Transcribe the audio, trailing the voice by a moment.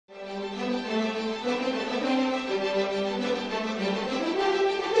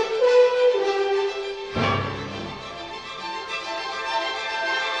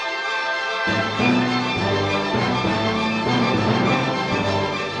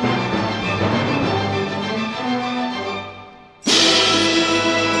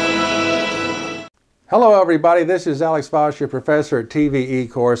Hello everybody, this is Alex Voss, your professor at TVE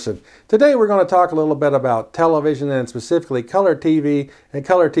course, and today we're going to talk a little bit about television and specifically color TV and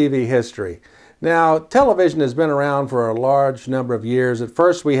color TV history. Now, television has been around for a large number of years. At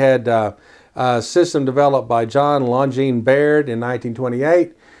first we had a system developed by John Longine Baird in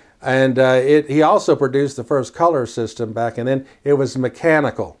 1928, and he also produced the first color system back, and then it was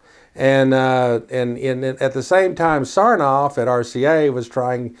mechanical. And at the same time, Sarnoff at RCA was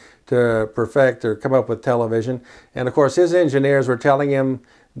trying to perfect or come up with television. And of course, his engineers were telling him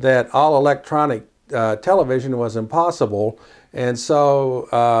that all electronic television was impossible. And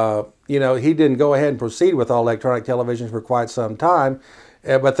so, he didn't go ahead and proceed with all electronic television for quite some time.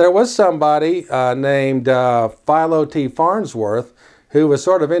 But there was somebody named Philo T. Farnsworth who was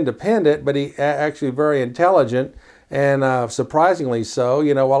sort of independent, but he actually very intelligent. And surprisingly so,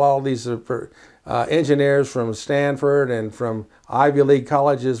 while all these engineers from Stanford and from Ivy League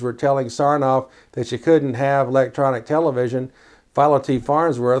colleges were telling Sarnoff that you couldn't have electronic television, Philo T.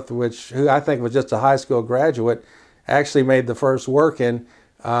 Farnsworth, who I think was just a high school graduate, actually made the first working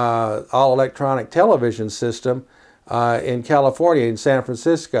all electronic television system in California, in San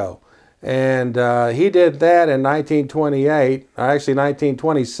Francisco. And he did that in 1928, or actually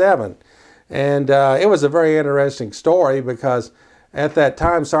 1927. And it was a very interesting story because at that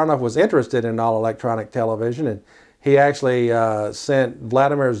time Sarnoff was interested in all electronic television, and he actually sent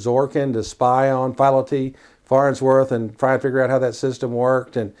Vladimir Zorkin to spy on Philo T. Farnsworth and try to figure out how that system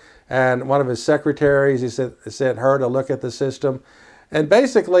worked. And one of his secretaries, he sent her to look at the system. And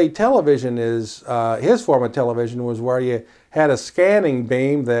basically television is, his form of television was where you had a scanning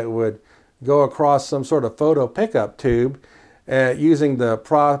beam that would go across some sort of photo pickup tube, using the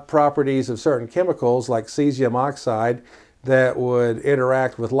properties of certain chemicals like cesium oxide that would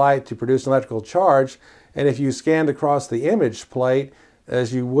interact with light to produce an electrical charge. And if you scanned across the image plate,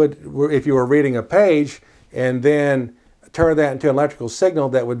 as you would if you were reading a page, and then turn that into an electrical signal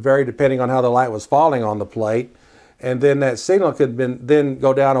that would vary depending on how the light was falling on the plate, and then that signal could then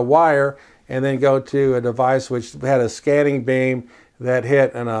go down a wire and then go to a device which had a scanning beam that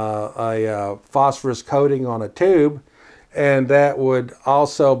hit a phosphorus coating on a tube. And that would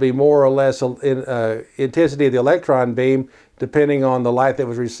also be more or less intensity of the electron beam depending on the light that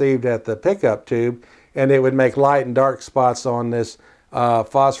was received at the pickup tube, and it would make light and dark spots on this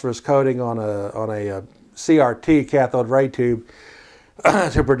phosphorus coating on a CRT, cathode ray tube,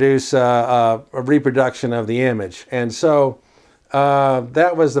 to produce a reproduction of the image. And so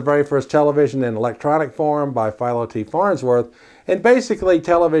that was the very first television in electronic form by Philo T. Farnsworth. And basically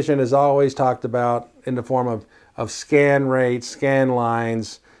television is always talked about in the form of scan rates, scan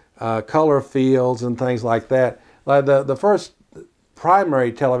lines, color fields, and things like that. The first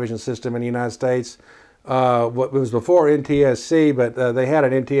primary television system in the United States, it was before NTSC, but they had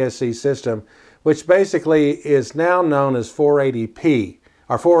an NTSC system, which basically is now known as 480p,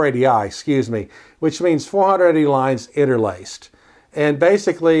 or 480i, excuse me, which means 480 lines interlaced. And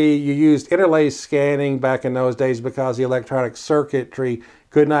basically you used interlaced scanning back in those days because the electronic circuitry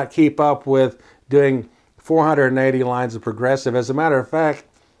could not keep up with doing 480 lines of progressive. As a matter of fact,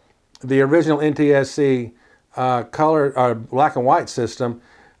 the original NTSC color or black and white system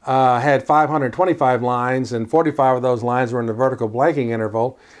had 525 lines, and 45 of those lines were in the vertical blanking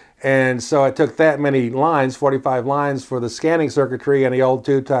interval. And so it took that many lines, 45 lines, for the scanning circuitry and the old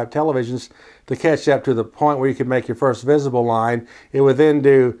tube-type televisions to catch up to the point where you could make your first visible line. It would then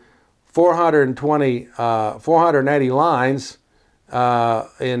do 480 lines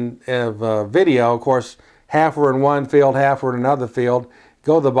of video. Of course, half were in one field, half were in another field.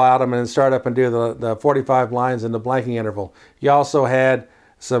 Go to the bottom and start up and do the 45 lines in the blanking interval. You also had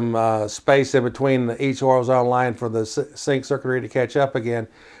some space in between each horizontal line for the sync circuitry to catch up again.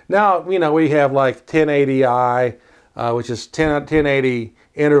 Now, we have like 1080i, which is 1080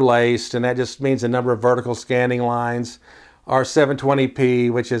 interlaced, and that just means the number of vertical scanning lines, or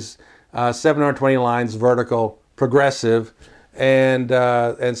 720p, which is 720 lines vertical progressive. And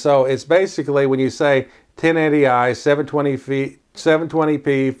so it's basically, when you say 1080i,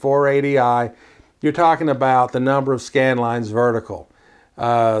 720p, 480i, you're talking about the number of scan lines vertical.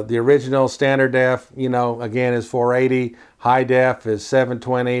 The original standard def, again, is 480. High def is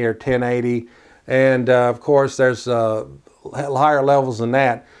 720 or 1080. And of course, there's higher levels than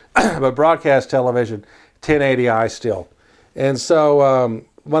that. But broadcast television, 1080i still. And so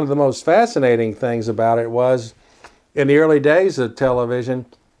one of the most fascinating things about it was, in the early days of television,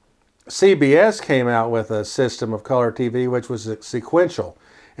 CBS came out with a system of color TV which was sequential.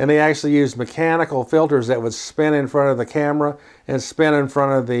 And they actually used mechanical filters that would spin in front of the camera and spin in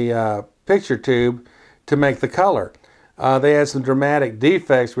front of the picture tube to make the color. they had some dramatic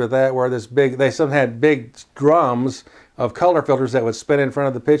defects with that, where they some had big drums of color filters that would spin in front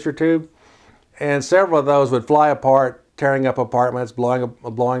of the picture tube, and several of those would fly apart, tearing up apartments,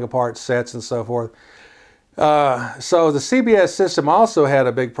 blowing apart sets and so forth. So the CBS system also had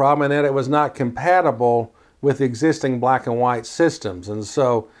a big problem in that it was not compatible with the existing black and white systems. And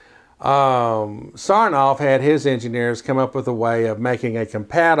so Sarnoff had his engineers come up with a way of making a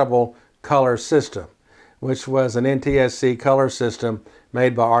compatible color system, which was an NTSC color system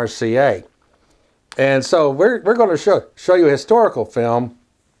made by RCA. And so we're going to show you a historical film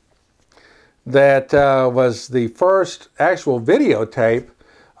that was the first actual videotape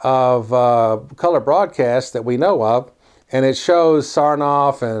of color broadcast that we know of, and it shows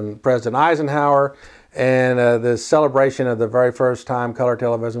Sarnoff and President Eisenhower and the celebration of the very first time color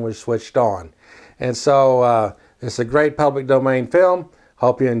television was switched on. And so it's a great public domain film.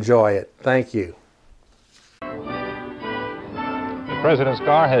 Hope you enjoy it. Thank you. The President's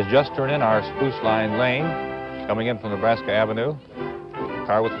car has just turned in our Spruce Line Lane, coming in from Nebraska Avenue.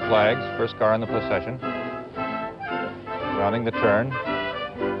 Car with the flags, first car in the procession. Rounding the turn.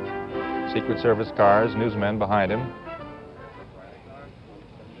 Secret Service cars, newsmen behind him.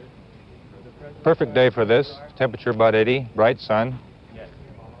 Perfect day for this. Temperature about 80, bright sun.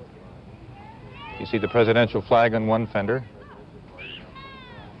 You see the presidential flag on one fender.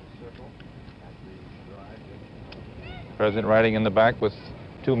 President riding in the back with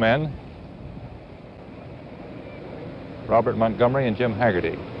two men, Robert Montgomery and Jim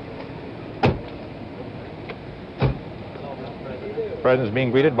Haggerty. The President is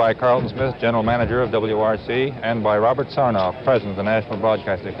being greeted by Carlton Smith, General Manager of WRC, and by Robert Sarnoff, President of the National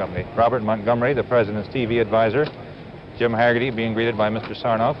Broadcasting Company. Robert Montgomery, the President's TV advisor. Jim Haggerty being greeted by Mr.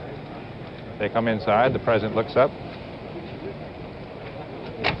 Sarnoff. They come inside. The President looks up.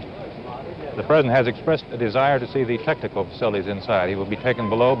 The President has expressed a desire to see the technical facilities inside. He will be taken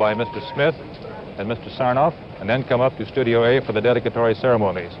below by Mr. Smith and Mr. Sarnoff, and then come up to Studio A for the dedicatory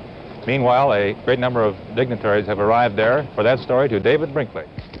ceremonies. Meanwhile, a great number of dignitaries have arrived there. For that story, to David Brinkley.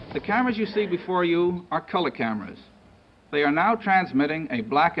 The cameras you see before you are color cameras. They are now transmitting a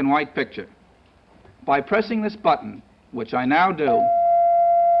black and white picture. By pressing this button, which I now do,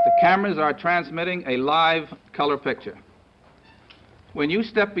 the cameras are transmitting a live color picture. When you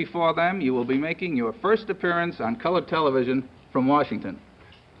step before them, you will be making your first appearance on color television from Washington.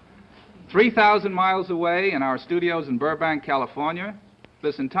 3,000 miles away in our studios in Burbank, California,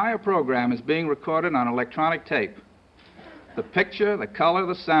 this entire program is being recorded on electronic tape. The picture, the color,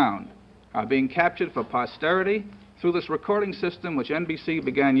 the sound are being captured for posterity through this recording system which NBC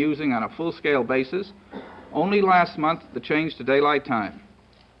began using on a full-scale basis only last month to change to daylight time.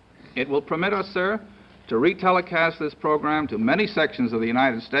 It will permit us, sir, to retelecast this program to many sections of the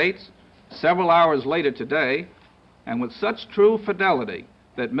United States several hours later today, and with such true fidelity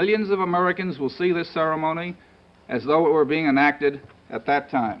that millions of Americans will see this ceremony as though it were being enacted at that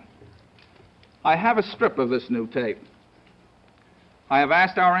time. I have a strip of this new tape. I have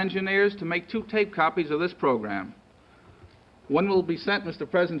asked our engineers to make 2 tape copies of this program. One will be sent, Mr.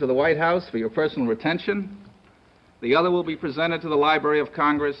 President, to the White House for your personal retention. The other will be presented to the Library of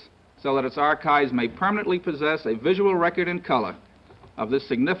Congress so that its archives may permanently possess a visual record in color of this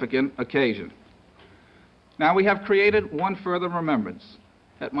significant occasion. Now, we have created one further remembrance.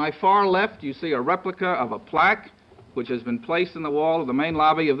 At my far left, you see a replica of a plaque which has been placed in the wall of the main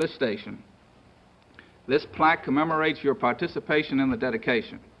lobby of this station. This plaque commemorates your participation in the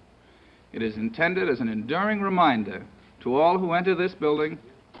dedication. It is intended as an enduring reminder to all who enter this building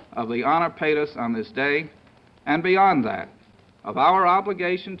of the honor paid us on this day, and beyond that, of our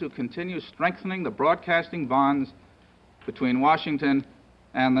obligation to continue strengthening the broadcasting bonds between Washington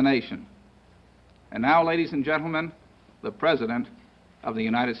and the nation. And now, ladies and gentlemen, the President of the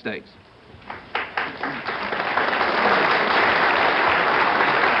United States.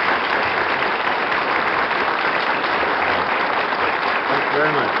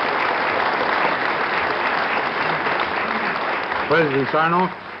 Very much. President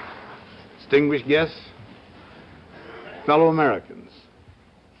Sarnoff, distinguished guests, fellow Americans.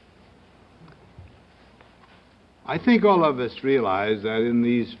 I think all of us realize that in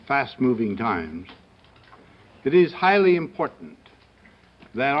these fast-moving times, it is highly important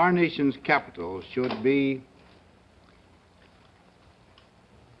that our nation's capital should be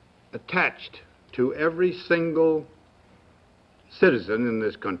attached to every single citizen in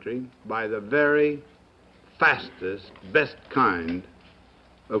this country by the very fastest, best kind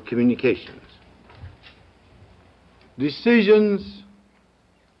of communications. Decisions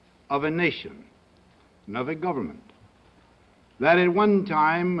of a nation and of a government that at one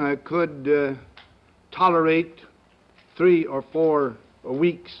time could tolerate 3 or 4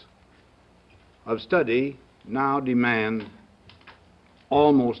 weeks of study now demand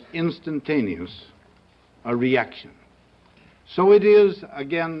almost instantaneous reaction. So it is,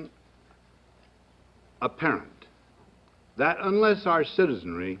 again, apparent that unless our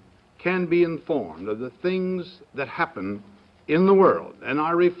citizenry can be informed of the things that happen in the world and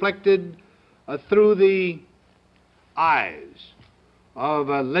are reflected through the eyes of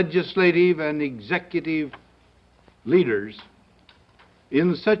legislative and executive leaders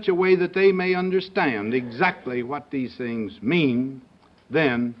in such a way that they may understand exactly what these things mean,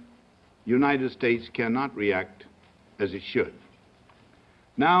 then the United States cannot react as it should.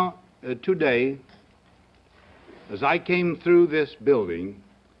 Now, today, as I came through this building,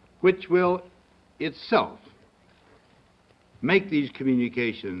 which will itself make these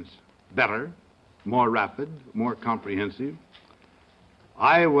communications better, more rapid, more comprehensive,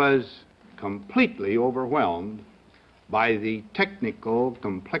 I was completely overwhelmed by the technical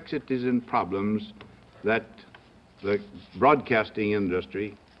complexities and problems that the broadcasting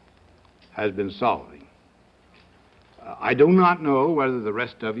industry has been solving. I do not know whether the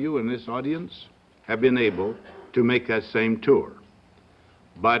rest of you in this audience have been able to make that same tour,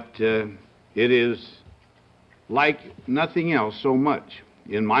 but it is like nothing else so much,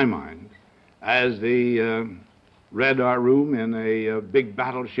 in my mind, as the radar room in a big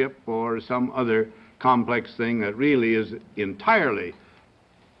battleship or some other complex thing that really is entirely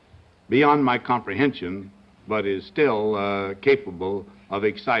beyond my comprehension, but is still capable of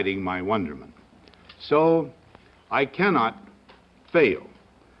exciting my wonderment. So I cannot fail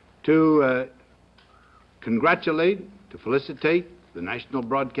to congratulate, to felicitate the National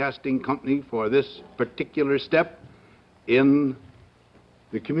Broadcasting Company for this particular step in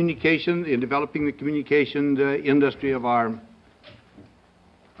the communication, in developing the communication industry of our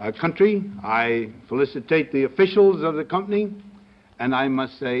country. I felicitate the officials of the company, and I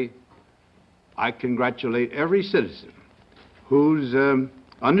must say I congratulate every citizen whose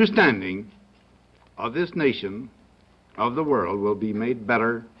understanding of this nation, of the world, will be made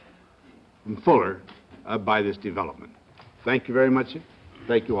better and fuller by this development. Thank you very much.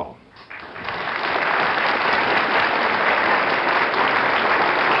 Thank you all.